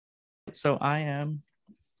So I am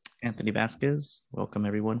Anthony Vasquez. Welcome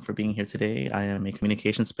everyone for being here today. I am a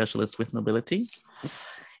communication specialist with Knowbility.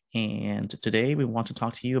 And today we want to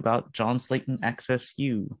talk to you about John Slatin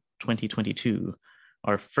AccessU 2022,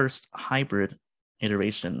 our first hybrid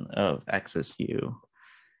iteration of AccessU.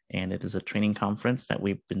 And it is a training conference that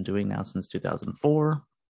we've been doing now since 2004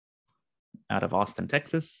 out of Austin,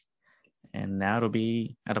 Texas. And now it'll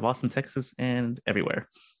be out of Austin, Texas and everywhere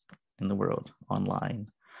in the world online.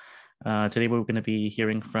 Today we're going to be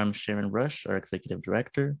hearing from Sharron Rush, our Executive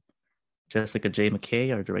Director, Jessica J.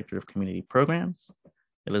 McKay, our Director of Community Programs,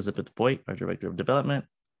 Elizabeth Boyte, our Director of Development,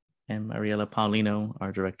 and Mariela Paulino,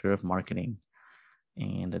 our Director of Marketing.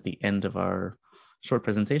 And at the end of our short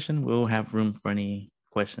presentation, we'll have room for any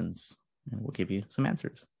questions and we'll give you some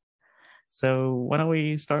answers. So why don't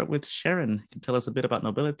we start with Sharron? You can tell us a bit about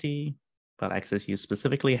Knowbility, about AccessU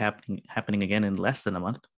specifically, happening again in less than a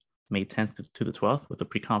month, May 10th to the 12th, with a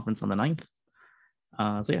pre-conference on the 9th.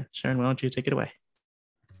 So yeah, Sharron, why don't you take it away?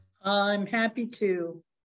 I'm happy to.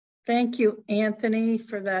 Thank you, Anthony,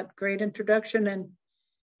 for that great introduction.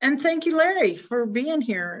 And thank you, Larry, for being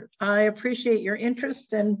here. I appreciate your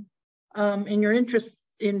interest and your interest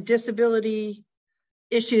in disability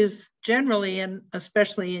issues generally, and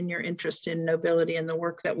especially in your interest in Knowbility and the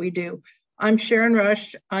work that we do. I'm Sharron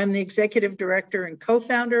Rush. I'm the Executive Director and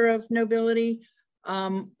co-founder of Knowbility.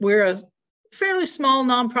 We're a fairly small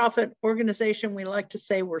nonprofit organization. We like to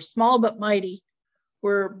say we're small but mighty.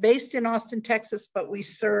 We're based in Austin, Texas, but we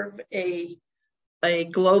serve a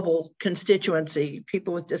global constituency.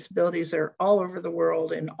 People with disabilities are all over the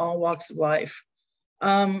world in all walks of life.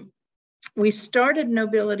 We started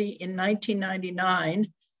Knowbility in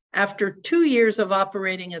 1999 after 2 years of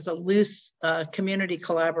operating as a loose community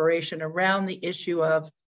collaboration around the issue of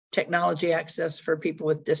technology access for people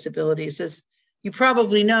with disabilities. As you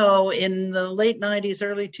probably know, in the late 90s,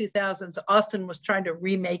 early 2000s, Austin was trying to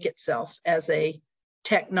remake itself as a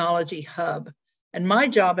technology hub. And my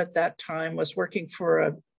job at that time was working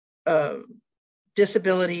for a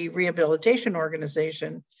disability rehabilitation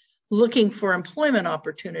organization looking for employment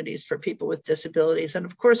opportunities for people with disabilities. And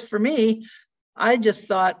of course, for me, I just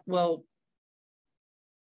thought, well,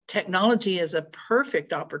 technology is a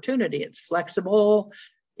perfect opportunity. It's flexible.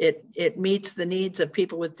 It meets the needs of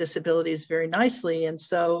people with disabilities very nicely. And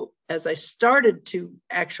so as I started to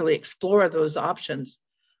actually explore those options,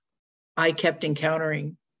 I kept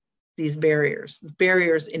encountering these barriers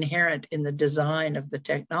inherent in the design of the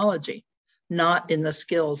technology, not in the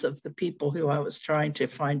skills of the people who I was trying to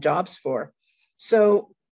find jobs for. So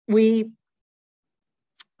I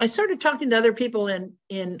started talking to other people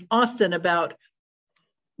in Austin about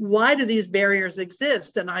why do these barriers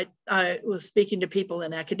exist? And I was speaking to people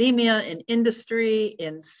in academia, in industry,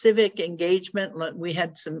 in civic engagement. We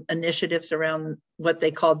had some initiatives around what they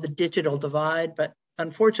called the digital divide, but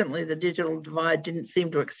unfortunately, the digital divide didn't seem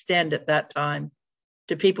to extend at that time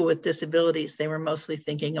to people with disabilities. They were mostly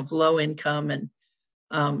thinking of low income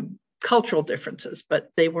and cultural differences, but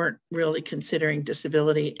they weren't really considering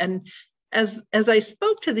disability. And as I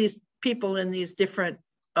spoke to these people in these different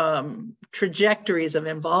trajectories of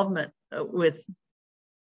involvement with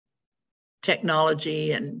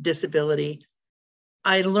technology and disability,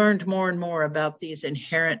 I learned more and more about these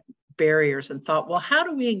inherent barriers and thought, well, how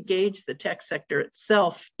do we engage the tech sector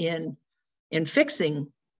itself in fixing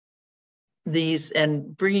these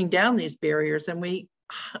and bringing down these barriers? And we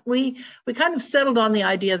kind of settled on the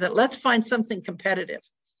idea that let's find something competitive.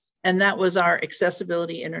 And that was our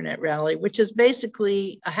Accessibility Internet Rally, which is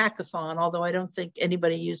basically a hackathon, although I don't think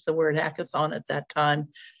anybody used the word hackathon at that time,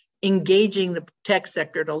 engaging the tech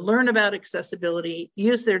sector to learn about accessibility,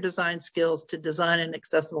 use their design skills to design an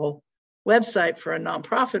accessible website for a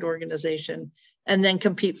nonprofit organization, and then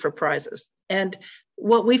compete for prizes. And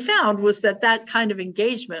what we found was that kind of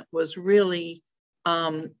engagement was really,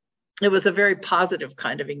 it was a very positive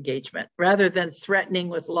kind of engagement, rather than threatening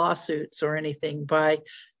with lawsuits or anything.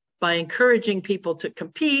 By encouraging people to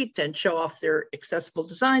compete and show off their accessible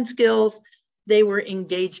design skills, they were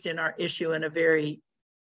engaged in our issue in a very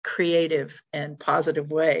creative and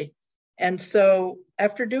positive way. And so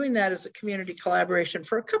after doing that as a community collaboration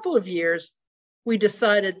for a couple of years, we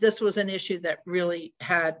decided this was an issue that really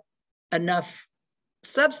had enough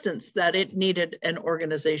substance that it needed an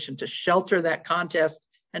organization to shelter that contest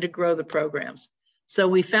and to grow the programs. So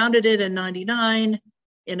we founded it in '99.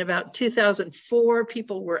 In about 2004,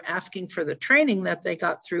 people were asking for the training that they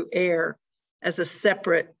got through AIR as a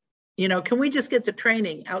separate, can we just get the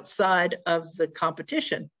training outside of the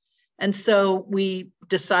competition? And so we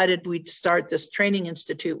decided we'd start this training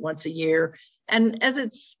institute once a year. And as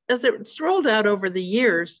it's rolled out over the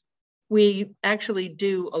years, we actually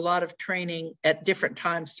do a lot of training at different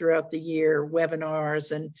times throughout the year,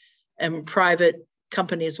 webinars, and private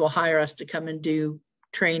companies will hire us to come and do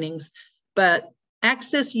trainings. But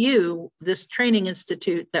AccessU, this training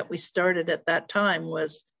institute that we started at that time,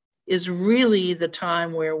 is really the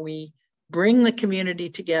time where we bring the community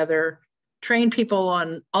together, train people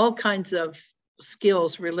on all kinds of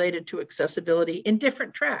skills related to accessibility in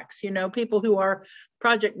different tracks. People who are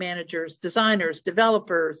project managers, designers,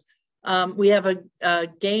 developers. We have a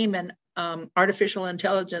game and artificial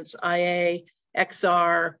intelligence, IA,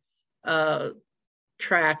 XR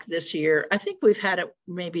track this year. I think we've had it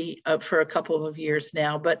maybe for a couple of years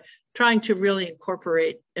now, but trying to really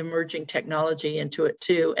incorporate emerging technology into it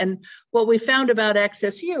too. And what we found about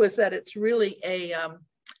AccessU is that it's really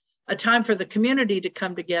a time for the community to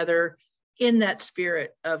come together in that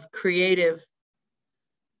spirit of creative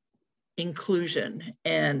inclusion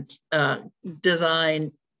and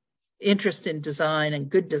design, interest in design and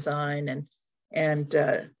good design. And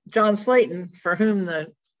John Slatin, for whom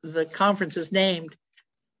the conference is named,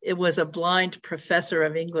 it was a blind professor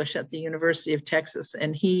of English at the University of Texas,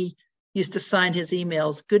 and he used to sign his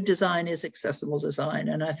emails, "Good design is accessible design."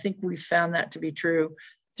 And I think we found that to be true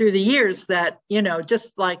through the years, that,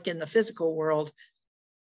 just like in the physical world,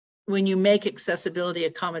 when you make accessibility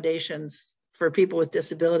accommodations for people with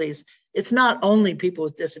disabilities, it's not only people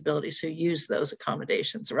with disabilities who use those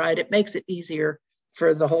accommodations, right? It makes it easier for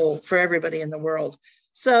everybody in the world.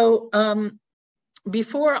 So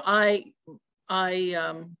before I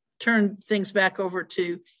turn things back over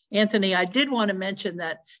to Anthony, I did want to mention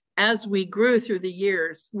that as we grew through the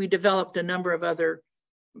years, we developed a number of other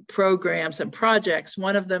programs and projects.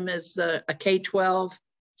 One of them is a K-12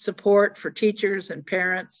 support for teachers and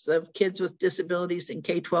parents of kids with disabilities in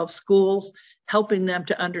K-12 schools, helping them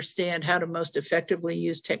to understand how to most effectively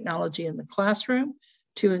use technology in the classroom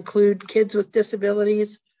to include kids with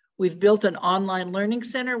disabilities. We've built an online learning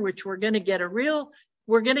center, which we're going to get a real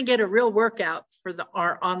workout for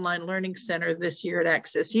our online learning center this year at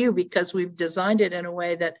AccessU, because we've designed it in a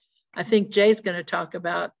way that I think Jay's going to talk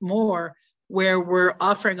about more, where we're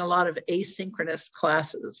offering a lot of asynchronous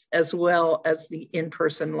classes as well as the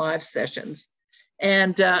in-person live sessions.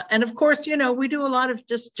 And of course, we do a lot of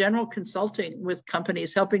just general consulting with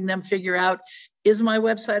companies, helping them figure out, is my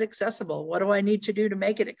website accessible? What do I need to do to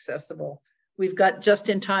make it accessible? We've got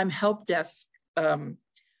just-in-time help desk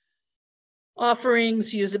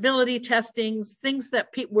offerings, usability testings, things that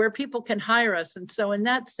where people can hire us. And so in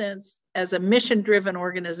that sense, as a mission-driven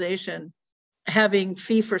organization, having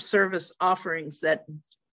fee-for-service offerings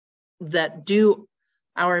that do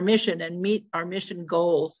our mission and meet our mission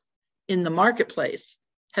goals in the marketplace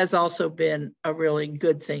has also been a really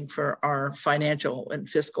good thing for our financial and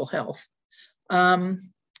fiscal health.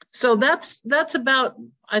 So that's about,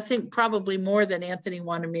 I think, probably more than Anthony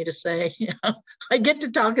wanted me to say. I get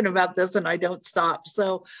to talking about this and I don't stop.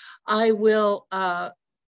 So I will, I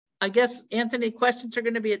guess, Anthony, questions are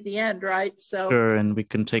going to be at the end, right? So sure, and we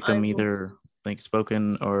can take them either like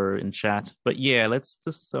spoken or in chat. But yeah, let's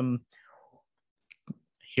just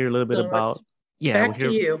hear a little bit about, back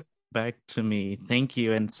to you. Back to me. Thank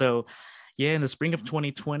you. And so, yeah, in the spring of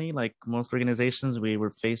 2020, like most organizations, we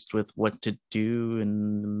were faced with what to do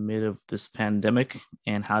in the mid of this pandemic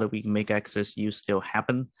and how do we make AccessU still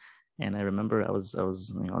happen. And I remember I was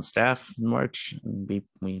on staff in March, and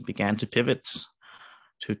we began to pivot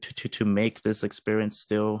to make this experience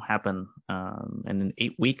still happen. And in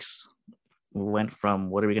 8 weeks, we went from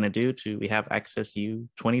what are we going to do to we have AccessU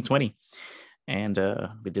 2020. And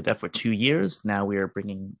we did that for 2 years. Now we are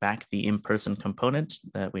bringing back the in-person component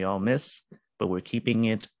that we all miss, but we're keeping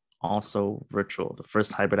it also virtual, the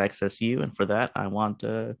first hybrid AccessU. And for that, I want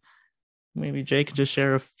maybe Jay could just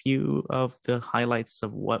share a few of the highlights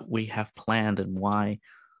of what we have planned and why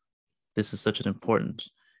this is such an important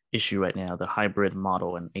issue right now, the hybrid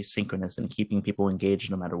model and asynchronous and keeping people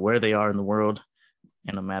engaged no matter where they are in the world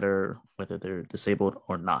and no matter whether they're disabled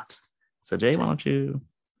or not. So Jay, why don't you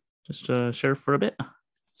just share for a bit?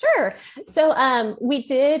 Sure. So we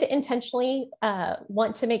did intentionally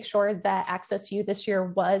want to make sure that AccessU this year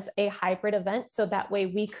was a hybrid event, so that way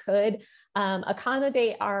we could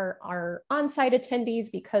accommodate our on-site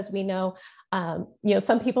attendees, because we know,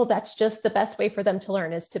 some people, that's just the best way for them to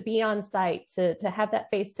learn is to be on site, to have that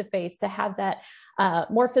face-to-face, to have that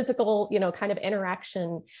more physical, kind of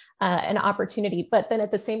interaction and opportunity. But then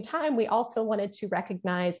at the same time, we also wanted to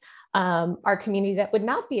recognize our community that would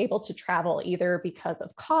not be able to travel, either because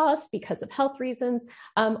of cost, because of health reasons,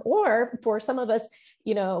 or for some of us,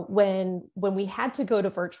 when we had to go to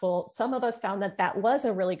virtual, some of us found that was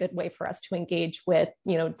a really good way for us to engage with,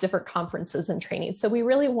 different conferences and training. So we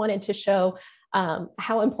really wanted to show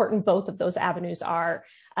how important both of those avenues are.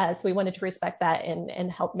 So we wanted to respect that and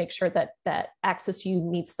help make sure that AccessU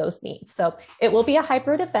meets those needs. So it will be a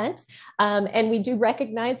hybrid event. And we do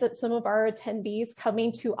recognize that some of our attendees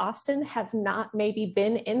coming to Austin have not maybe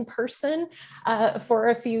been in person for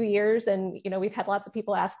a few years. And, we've had lots of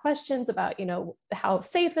people ask questions about, how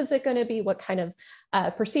safe is it going to be? What kind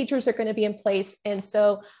of procedures are going to be in place? And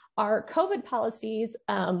so our COVID policies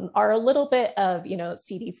are a little bit of,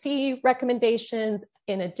 CDC recommendations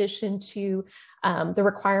in addition to the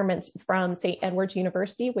requirements from St. Edward's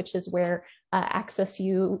University, which is where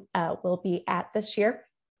AccessU will be at this year.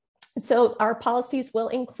 So our policies will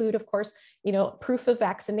include, of course, proof of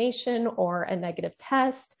vaccination or a negative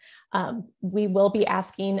test. We will be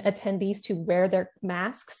asking attendees to wear their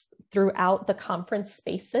masks throughout the conference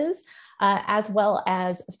spaces, as well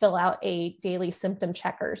as fill out a daily symptom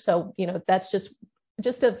checker. So, that's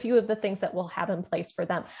just a few of the things that we'll have in place for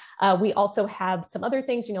them. We also have some other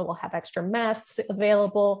things, we'll have extra masks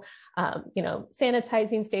available,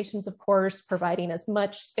 sanitizing stations, of course, providing as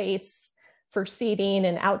much space for seating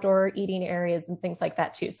and outdoor eating areas and things like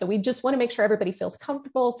that too. So we just want to make sure everybody feels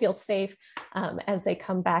comfortable, feels safe as they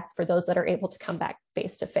come back, for those that are able to come back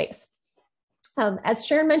face to face. As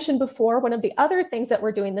Sharon mentioned before, one of the other things that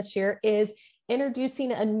we're doing this year is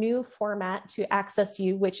introducing a new format to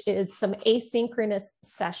AccessU, which is some asynchronous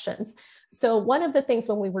sessions. So one of the things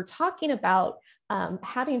when we were talking about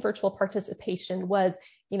having virtual participation was,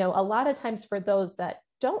 a lot of times for those that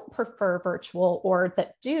don't prefer virtual, or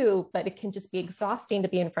that do, but it can just be exhausting to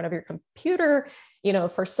be in front of your computer,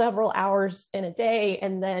 for several hours in a day,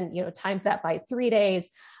 and then, times that by 3 days.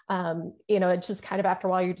 It's just kind of, after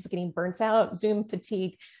a while, you're just getting burnt out, Zoom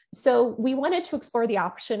fatigue. So we wanted to explore the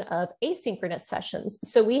option of asynchronous sessions.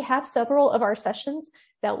 So we have several of our sessions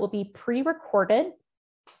that will be pre-recorded,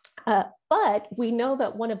 but we know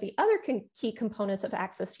that one of the other key components of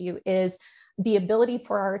AccessU is the ability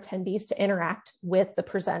for our attendees to interact with the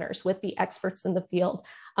presenters, with the experts in the field,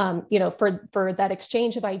 for that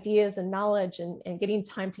exchange of ideas and knowledge, and getting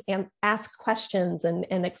time to ask questions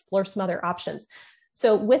and explore some other options.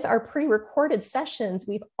 So with our pre-recorded sessions,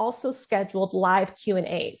 we've also scheduled live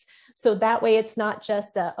Q&As. So that way it's not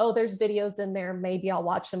just, there's videos in there, maybe I'll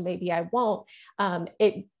watch them, maybe I won't.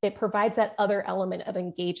 It provides that other element of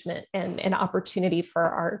engagement and an opportunity for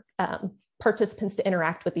our participants to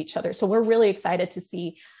interact with each other. So we're really excited to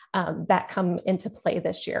see that come into play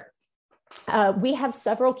this year. We have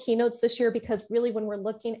several keynotes this year, because really when we're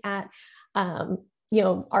looking at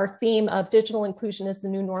our theme of digital inclusion is the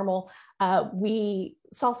new normal, we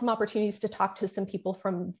saw some opportunities to talk to some people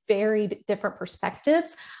from very different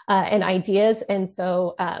perspectives and ideas. And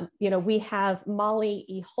so, we have Molly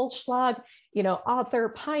E. Holschlag, author,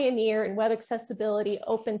 pioneer in web accessibility,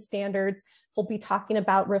 open standards. We'll be talking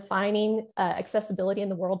about refining accessibility in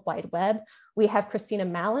the World Wide Web. We have Christina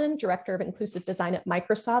Mallon, Director of Inclusive Design at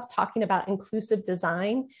Microsoft, talking about inclusive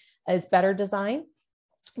design as better design.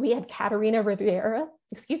 We had Katarina Rivera,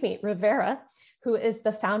 who is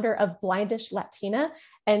the founder of Blindish Latina,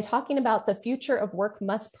 and talking about the future of work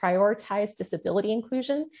must prioritize disability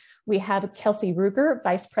inclusion. We have Kelsey Ruger,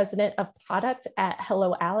 Vice President of Product at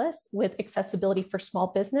Hello Alice, with accessibility for small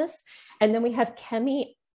business. And then we have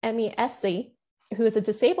Kemi Essie, who is a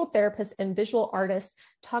disabled therapist and visual artist,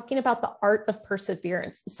 talking about the art of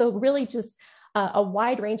perseverance. So really just a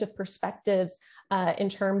wide range of perspectives in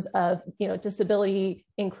terms of disability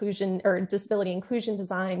inclusion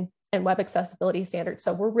design and web accessibility standards.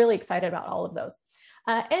 So we're really excited about all of those.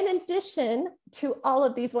 In addition to all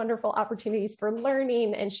of these wonderful opportunities for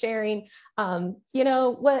learning and sharing,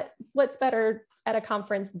 what's better at a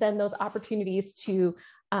conference than those opportunities to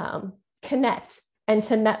connect and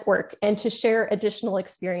to network and to share additional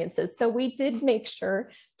experiences. So we did make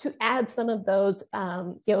sure to add some of those,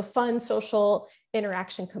 fun social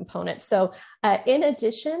interaction components. So in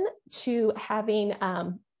addition to having,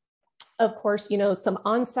 of course, some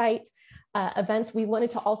on-site events, we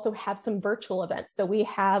wanted to also have some virtual events. So we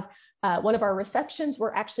have one of our receptions,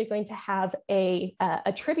 we're actually going to have a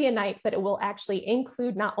trivia night, but it will actually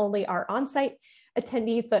include not only our on-site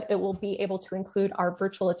attendees, but it will be able to include our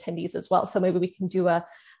virtual attendees as well. So maybe we can do a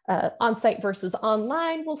on-site versus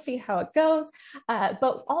online. We'll see how it goes.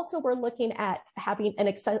 But also we're looking at having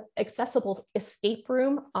an accessible escape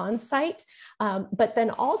room on-site. But then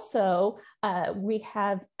also we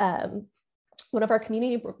have one of our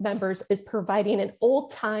community members is providing an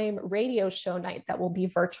old time radio show night that will be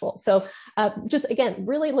virtual. So just again,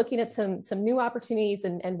 really looking at some new opportunities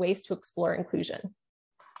and ways to explore inclusion.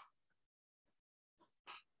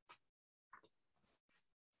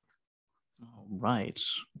 Right.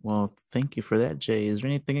 Well, thank you for that, Jay. Is there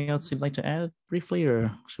anything else you'd like to add briefly, or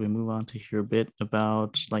should we move on to hear a bit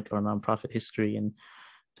about like our nonprofit history and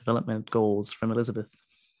development goals from Elizabeth?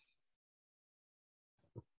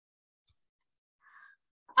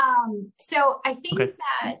 So I think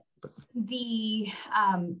that the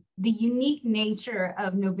unique nature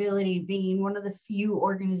of Knowbility being one of the few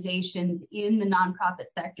organizations in the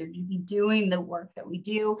nonprofit sector to be doing the work that we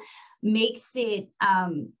do makes it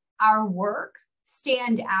our work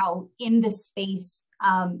stand out in the space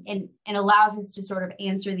and allows us to sort of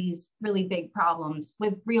answer these really big problems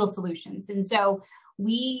with real solutions. And so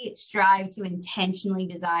we strive to intentionally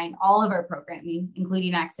design all of our programming,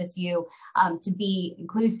 including AccessU, to be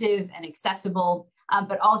inclusive and accessible,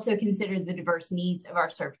 but also consider the diverse needs of our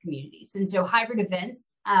served communities. And so hybrid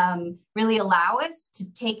events really allow us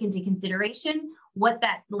to take into consideration what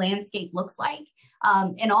that landscape looks like,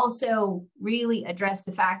 and also really address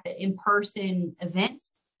the fact that in-person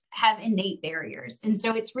events have innate barriers. And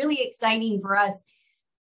so it's really exciting for us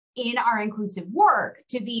in our inclusive work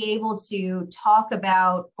to be able to talk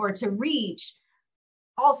about or to reach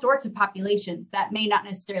all sorts of populations that may not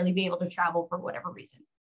necessarily be able to travel for whatever reason.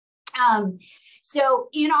 So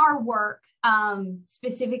in our work,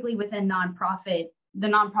 specifically within the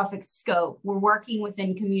nonprofit scope, we're working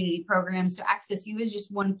within community programs. So AccessU is just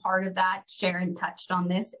one part of that. Sharron touched on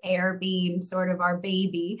this, AIR being sort of our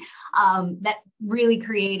baby that really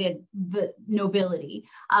created the Knowbility.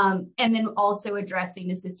 And then also addressing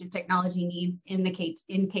assistive technology needs in the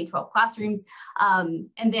K-12 classrooms. And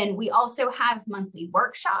then we also have monthly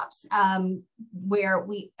workshops where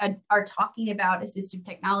we are talking about assistive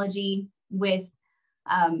technology with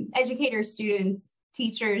educators, students,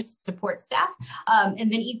 teachers, support staff. And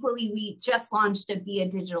then equally, we just launched a Be a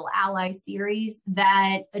Digital Ally series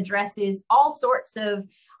that addresses all sorts of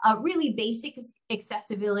really basic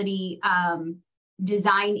accessibility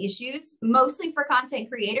design issues, mostly for content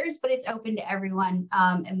creators, but it's open to everyone,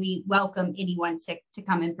 and we welcome anyone to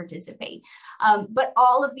come and participate. But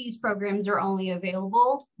all of these programs are only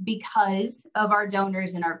available because of our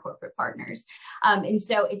donors and our corporate partners. And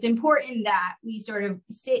so it's important that we sort of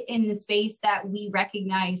sit in the space that we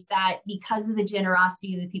recognize that because of the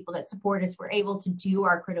generosity of the people that support us, we're able to do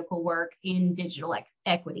our critical work in digital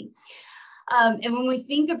equity. And when we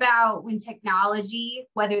think about when technology,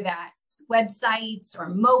 whether that's websites or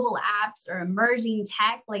mobile apps or emerging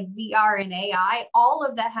tech like VR and AI, all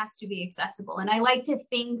of that has to be accessible. And I like to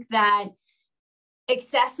think that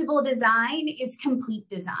accessible design is complete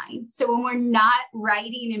design. So when we're not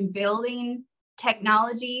writing and building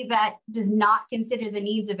technology that does not consider the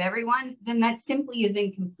needs of everyone, then that simply is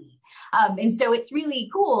incomplete. And so it's really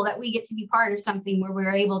cool that we get to be part of something where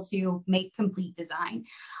we're able to make complete design.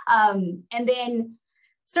 And then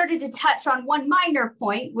started to touch on one minor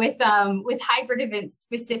point with hybrid events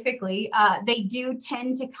specifically. They do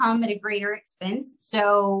tend to come at a greater expense.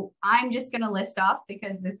 So I'm just going to list off,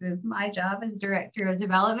 because this is my job as Director of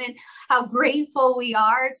Development, how grateful we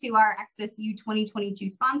are to our AccessU 2022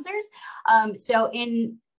 sponsors. So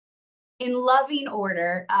in loving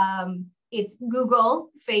order, it's Google,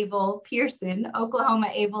 Fable, Pearson, Oklahoma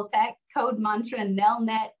Able Tech, Code Mantra,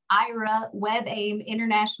 Nelnet, IRA, WebAIM,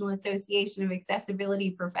 International Association of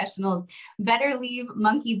Accessibility Professionals, Better Leave,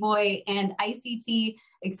 Monkey Boy, and ICT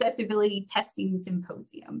Accessibility Testing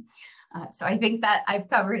Symposium. So I think that I've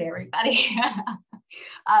covered everybody.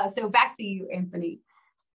 So back to you, Anthony.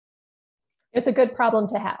 It's a good problem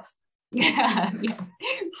to have. Yes.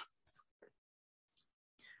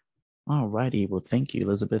 All righty. Well, thank you,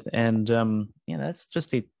 Elizabeth. And yeah, that's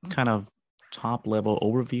just a kind of top level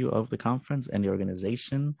overview of the conference and the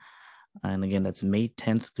organization. And again, that's May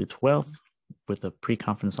 10th through 12th with a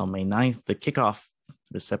pre-conference on May 9th. The kickoff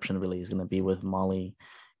reception really is going to be with Molly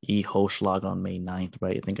E. Hochschlag on May 9th,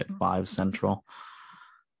 right? I think at 5 Central.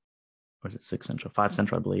 Or is it 6 Central? 5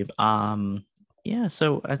 Central, I believe. Yeah,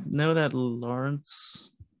 so I know that Lawrence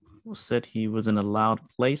said he was in a loud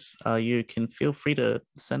place. You can feel free to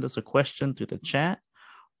send us a question through the chat,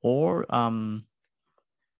 or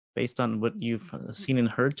based on what you've seen and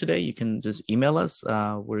heard today, you can just email us.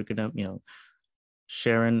 We're gonna,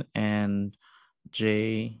 Sharron and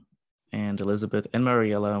Jay and Elizabeth and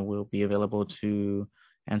Mariella will be available to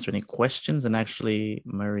answer any questions. And actually,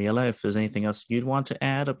 Mariella, if there's anything else you'd want to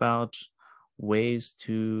add about ways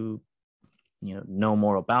to, know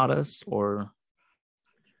more about us or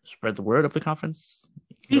spread the word of the conference.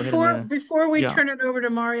 Before we turn it over to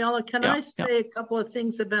Mariella, can I say a couple of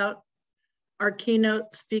things about our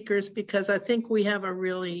keynote speakers, because I think we have a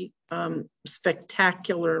really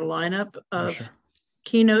spectacular lineup of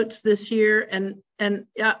keynotes this year. And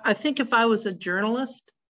I think if I was a journalist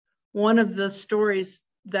one of the stories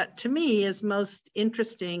that to me is most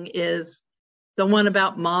interesting is the one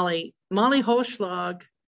about Molly. Molly Holschlag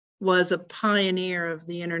was a pioneer of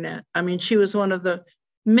the internet. I mean, she was one of the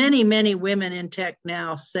many, many women in tech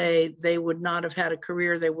now say they would not have had a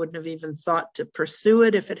career. They wouldn't have even thought to pursue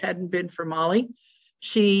it if it hadn't been for Molly.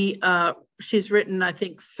 She's written, I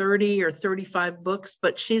think, 30 or 35 books,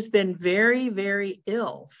 but she's been very, very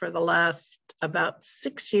ill for the last about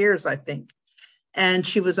 6 years, I think. And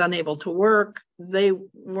she was unable to work. They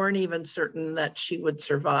weren't even certain that she would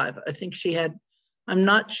survive. I think she had, I'm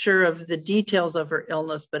not sure of the details of her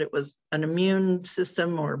illness, but it was an immune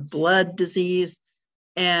system or blood disease.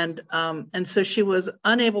 And so she was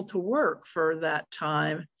unable to work for that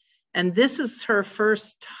time. And this is her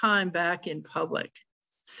first time back in public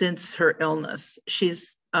since her illness.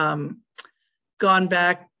 She's gone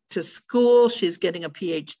back to school. She's getting a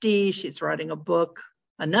PhD. She's writing a book,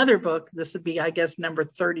 another book. This would be, I guess, number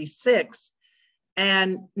 36.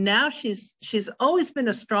 And now she's always been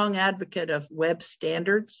a strong advocate of web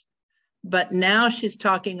standards, but now she's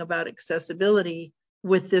talking about accessibility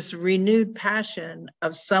with this renewed passion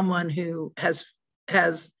of someone who has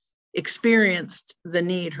experienced the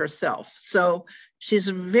need herself. So she's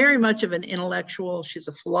very much of an intellectual. She's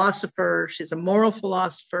a philosopher. She's a moral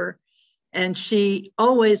philosopher. And she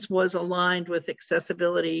always was aligned with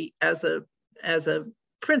accessibility as a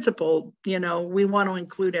principle. You know, we want to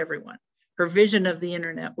include everyone. Her vision of the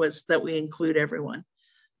internet was that we include everyone.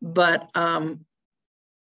 But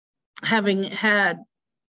having had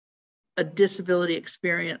a disability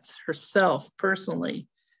experience herself personally,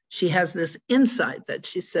 she has this insight that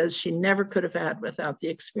she says she never could have had without the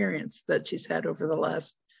experience that she's had over the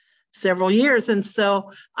last several years. And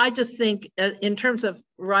so I just think in terms of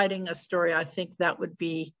writing a story, I think that would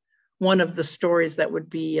be one of the stories that would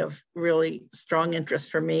be of really strong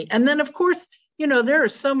interest for me. And then, of course, you know, there are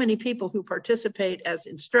so many people who participate as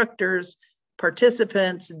instructors,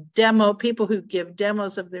 participants, people who give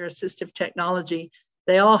demos of their assistive technology.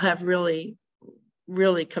 They all have really,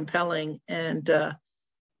 really compelling and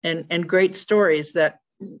great stories that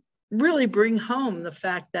really bring home the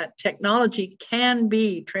fact that technology can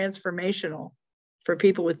be transformational for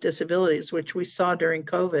people with disabilities, which we saw during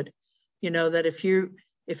COVID. You know, that if you're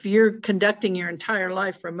conducting your entire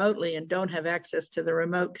life remotely and don't have access to the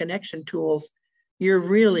remote connection tools, you're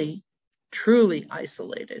really, truly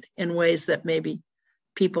isolated in ways that maybe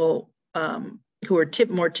people who are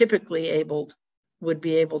more typically abled would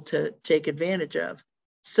be able to take advantage of.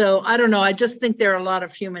 So I don't know. I just think there are a lot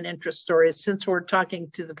of human interest stories since we're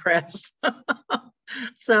talking to the press.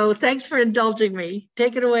 So thanks for indulging me.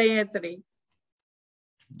 Take it away, Anthony.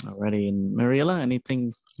 Alrighty. And Mariela,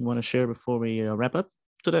 anything you want to share before we wrap up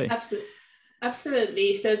today?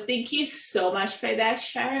 Absolutely. So thank you so much for that,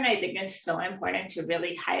 Sharon. I think it's so important to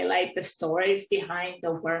really highlight the stories behind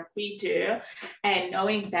the work we do. And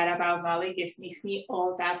knowing that about Molly just makes me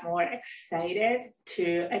all that more excited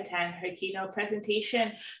to attend her keynote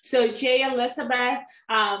presentation. So Jay, Elizabeth,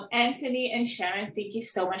 Anthony, and Sharon, thank you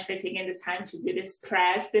so much for taking the time to do this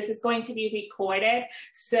press. This is going to be recorded.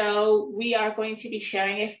 So we are going to be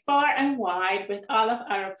sharing it far and wide with all of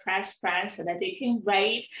our press friends so that they can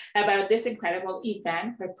write about this incredible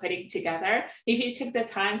event we're putting together. If you took the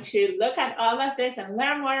time to look at all of this and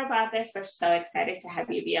learn more about this, we're so excited to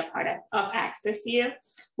have you be a part of AccessU.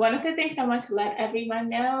 One of the things I want to let everyone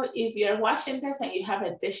know, if you're watching this and you have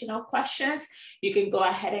additional questions, you can go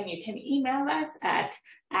ahead and you can email us at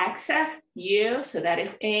AccessU, so that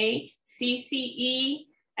is ACCESSU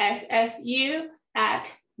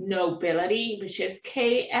at Knowbility, which is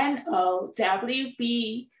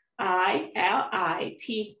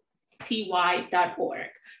KNOWBILITY.org.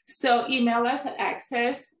 So email us at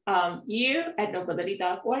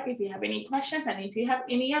accessu@knowbility.org if you have any questions. And if you have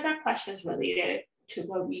any other questions related to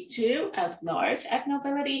what we do at large at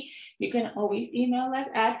Knowbility, you can always email us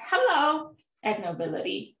at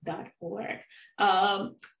hello@knowbility.org.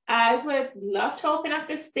 I would love to open up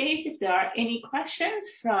the space if there are any questions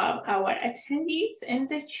from our attendees in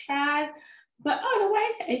the chat. But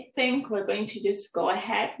otherwise, I think we're going to just go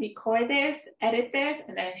ahead, record this, edit this,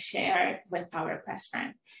 and then share it with our press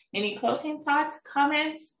friends. Any closing thoughts,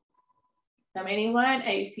 comments from anyone?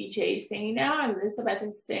 I see Jay saying no, Elizabeth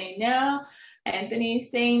is saying no, Anthony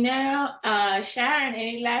is saying no. Sharon,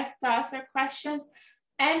 any last thoughts or questions?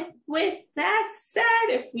 And with that said,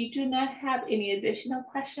 if we do not have any additional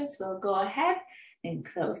questions, we'll go ahead and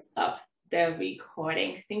close up the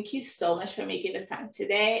recording. Thank you so much for making the time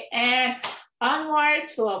today, and onward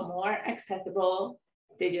to a more accessible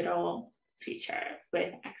digital future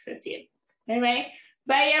with AccessU. Anyway,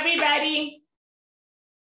 bye everybody.